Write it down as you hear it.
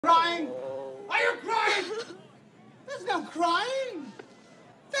There's no crying.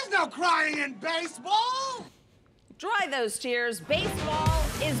 There's no crying in baseball. Dry those tears. Baseball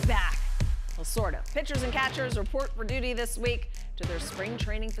is back. Well, sort of. Pitchers and catchers report for duty this week to their spring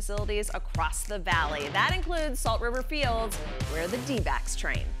training facilities across the valley. That includes Salt River Fields, where the D-backs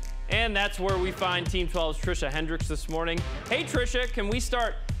train. And that's where we find Team 12's Trisha Hendricks this morning. Hey, Trisha, can we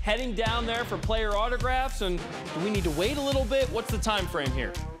start heading down there for player autographs? And do we need to wait a little bit? What's the time frame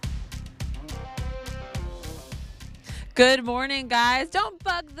here? Good morning, guys. Don't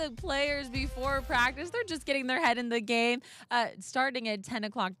bug the players before practice. They're just getting their head in the game. Starting at 10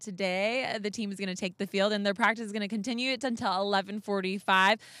 o'clock today, the team is going to take the field, and their practice is going to continue it until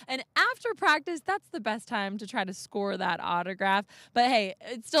 11:45. And after practice, that's the best time to try to score that autograph. But, hey,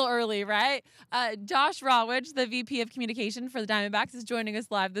 it's still early, right? Josh Rawitch, the VP of Communication for the Diamondbacks, is joining us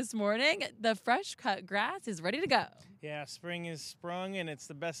live this morning. The fresh-cut grass is ready to go. Yeah, spring is sprung, and it's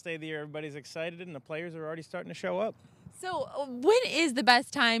the best day of the year. Everybody's excited, and the players are already starting to show up. So when is the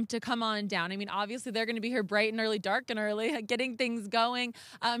best time to come on down? I mean, obviously, they're going to be here bright and early, dark and early, getting things going.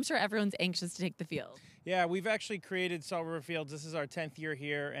 I'm sure everyone's anxious to take the field. Yeah, we've actually created Salt River Fields. This is our 10th year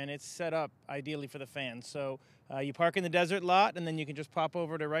here, and it's set up ideally for the fans. So you park in the desert lot, and then you can just pop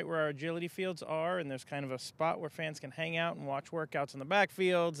over to right where our agility fields are, and there's kind of a spot where fans can hang out and watch workouts in the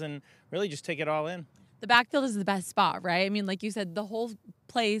backfields and really just take it all in. The backfield is the best spot, right? I mean, like you said, the whole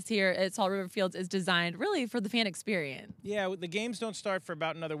place here at Salt River Fields is designed really for the fan experience. Yeah, the games don't start for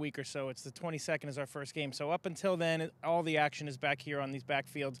about another week or so. It's the 22nd is our first game. So up until then, all the action is back here on these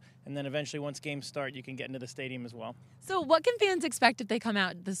backfields. And then eventually, once games start, you can get into the stadium as well. So what can fans expect if they come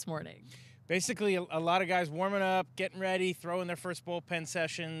out this morning? Basically, a lot of guys warming up, getting ready, throwing their first bullpen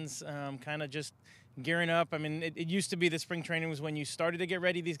sessions, kind of just gearing up. I mean, it used to be the spring training was when you started to get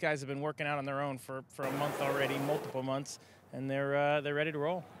ready. These guys have been working out on their own for a month already, multiple months, and they're ready to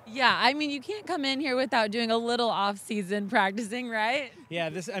roll. Yeah, I mean, you can't come in here without doing a little off-season practicing, right? Yeah,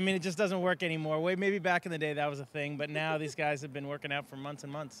 it just doesn't work anymore. Maybe back in the day that was a thing, but now these guys have been working out for months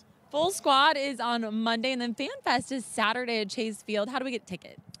and months. Full squad is on Monday, and then FanFest is Saturday at Chase Field. How do we get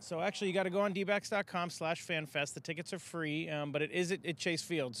tickets? So actually, you got to go on dbacks.com/fanfest. The tickets are free, but it is at Chase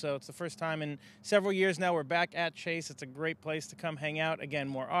Field. So it's the first time in several years now we're back at Chase. It's a great place to come hang out. Again,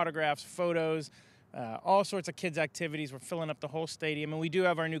 more autographs, photos, all sorts of kids' activities. We're filling up the whole stadium, and we do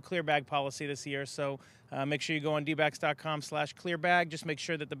have our new clear bag policy this year. So make sure you go on dbacks.com/clearbag. Just make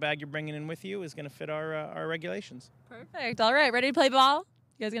sure that the bag you're bringing in with you is going to fit our regulations. Perfect. All right, ready to play ball?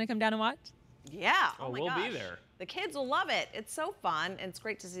 You guys going to come down and watch? Yeah. Oh, my we'll gosh. be there. The kids will love it. It's so fun, and it's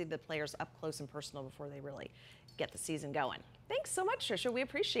great to see the players up close and personal before they really get the season going. Thanks so much, Trisha. We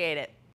appreciate it.